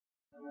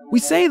We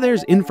say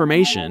there's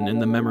information in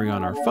the memory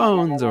on our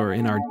phones or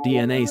in our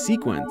DNA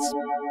sequence,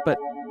 but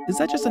is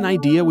that just an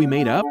idea we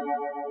made up?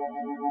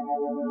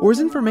 Or is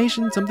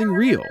information something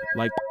real,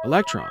 like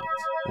electrons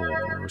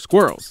or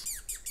squirrels?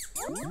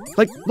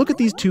 Like, look at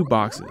these two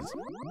boxes.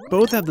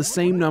 Both have the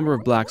same number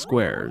of black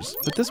squares,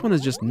 but this one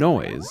is just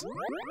noise,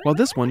 while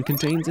this one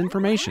contains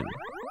information.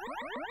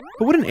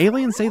 But wouldn't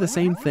aliens say the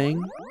same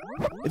thing?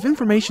 If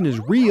information is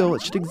real,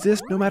 it should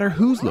exist no matter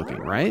who's looking,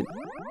 right?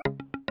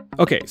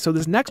 Okay, so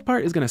this next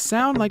part is going to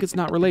sound like it's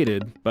not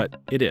related,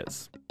 but it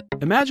is.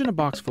 Imagine a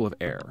box full of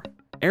air.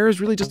 Air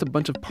is really just a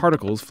bunch of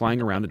particles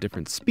flying around at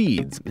different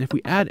speeds, and if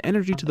we add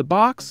energy to the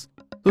box,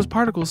 those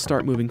particles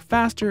start moving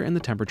faster and the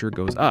temperature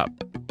goes up.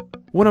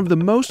 One of the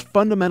most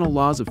fundamental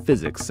laws of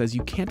physics says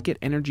you can't get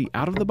energy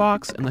out of the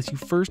box unless you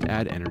first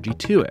add energy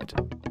to it.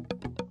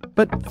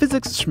 But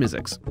physics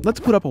schmizzics, let's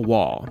put up a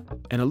wall,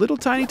 and a little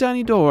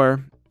tiny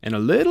door, and a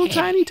little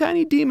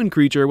tiny demon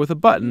creature with a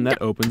button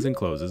that opens and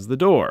closes the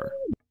door.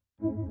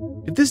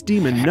 If this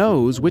demon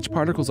knows which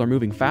particles are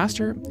moving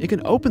faster, it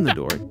can open the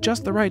door at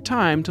just the right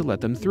time to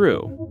let them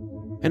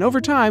through. And over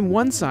time,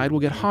 one side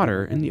will get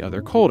hotter and the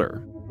other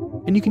colder.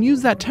 And you can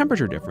use that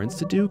temperature difference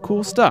to do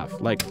cool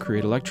stuff, like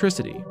create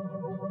electricity.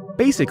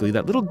 Basically,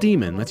 that little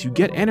demon lets you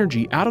get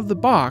energy out of the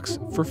box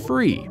for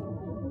free,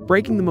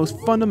 breaking the most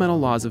fundamental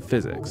laws of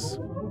physics.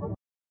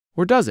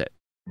 Or does it?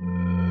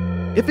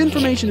 If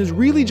information is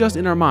really just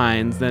in our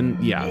minds, then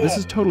yeah, this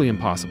is totally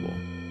impossible.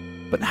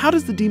 But how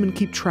does the demon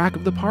keep track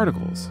of the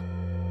particles?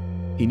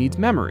 He needs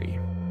memory.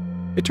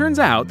 It turns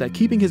out that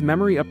keeping his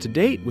memory up to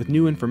date with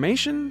new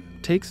information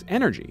takes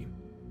energy.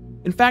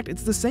 In fact,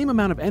 it's the same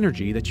amount of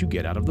energy that you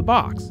get out of the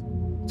box.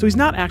 So he's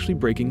not actually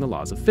breaking the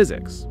laws of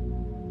physics.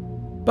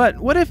 But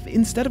what if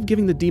instead of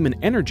giving the demon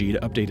energy to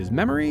update his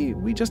memory,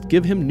 we just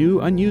give him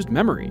new unused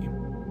memory?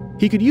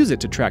 He could use it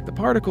to track the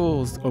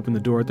particles, open the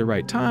door at the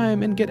right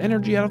time, and get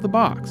energy out of the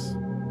box.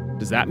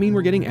 Does that mean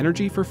we're getting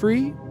energy for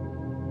free?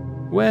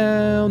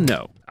 Well,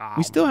 no.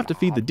 We still have to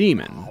feed the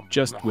demon,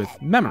 just with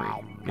memory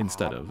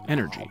instead of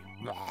energy.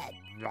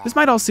 This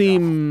might all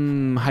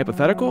seem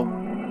hypothetical,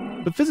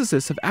 but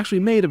physicists have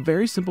actually made a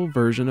very simple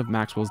version of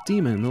Maxwell's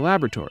demon in the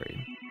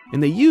laboratory,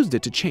 and they used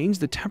it to change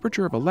the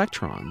temperature of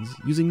electrons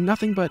using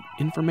nothing but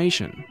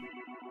information.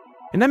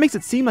 And that makes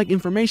it seem like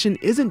information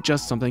isn't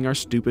just something our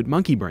stupid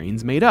monkey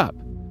brains made up.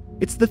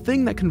 It's the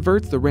thing that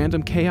converts the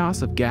random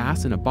chaos of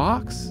gas in a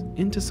box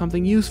into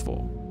something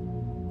useful.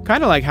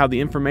 Kind of like how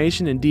the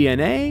information in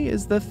DNA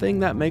is the thing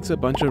that makes a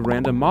bunch of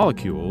random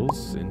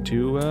molecules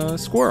into a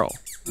squirrel.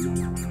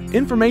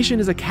 Information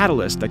is a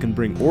catalyst that can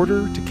bring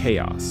order to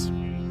chaos.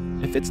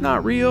 If it's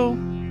not real,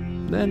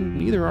 then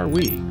neither are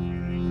we.